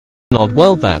odd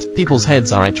world that people's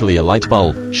heads are actually a light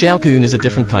bulb. Xiao Kun is a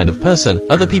different kind of person.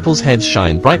 Other people's heads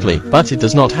shine brightly, but it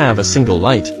does not have a single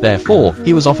light. Therefore,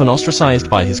 he was often ostracized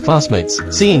by his classmates.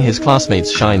 Seeing his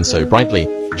classmates shine so brightly,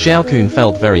 Xiao Kun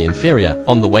felt very inferior.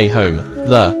 On the way home,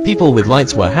 the people with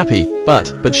lights were happy, but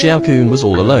Xiao Kun was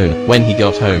all alone. When he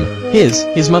got home,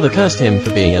 his mother cursed him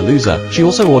for being a loser. She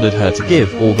also ordered her to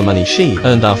give all the money she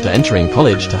earned after entering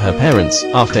college to her parents.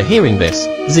 After hearing this,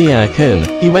 Xia Kun,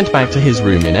 he went back to his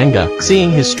room in anger.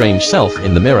 Seeing his strange self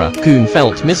in the mirror, Kun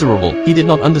felt miserable. He did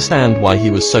not understand why he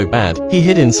was so bad. He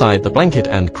hid inside the blanket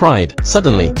and cried.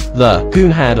 Suddenly, the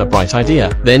Kun had a bright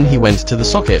idea. Then he went to the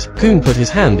socket. Kun put his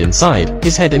hand inside.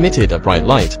 His head emitted a bright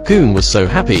light. Kun was so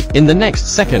happy. In the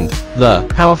next second, the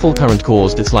powerful current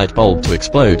caused its light bulb to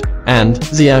explode, and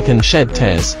Xia Kun shed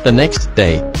tears. The next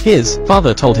day, his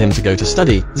father told him to go to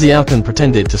study. Xia Kun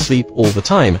pretended to sleep all the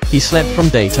time. He slept from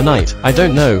day to night. I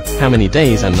don't know how many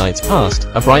days and nights passed.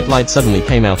 A bright light suddenly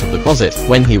came out of the closet.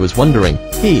 When he was wondering,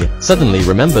 he suddenly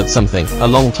remembered something. A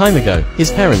long time ago,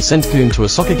 his parents sent Kun to a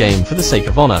soccer game for the sake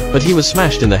of honor, but he was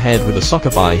smashed in the head with a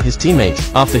soccer by his teammate.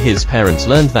 After his parents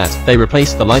learned that, they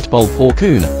replaced the light bulb for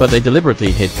Kun, but they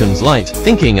deliberately hid Kun's light.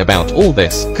 Thinking about all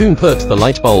this, Kun put the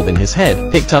light bulb in his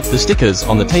head, picked up the stickers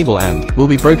on the table and will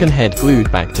be broken head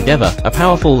glued back together. A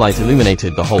powerful light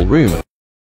illuminated the whole room.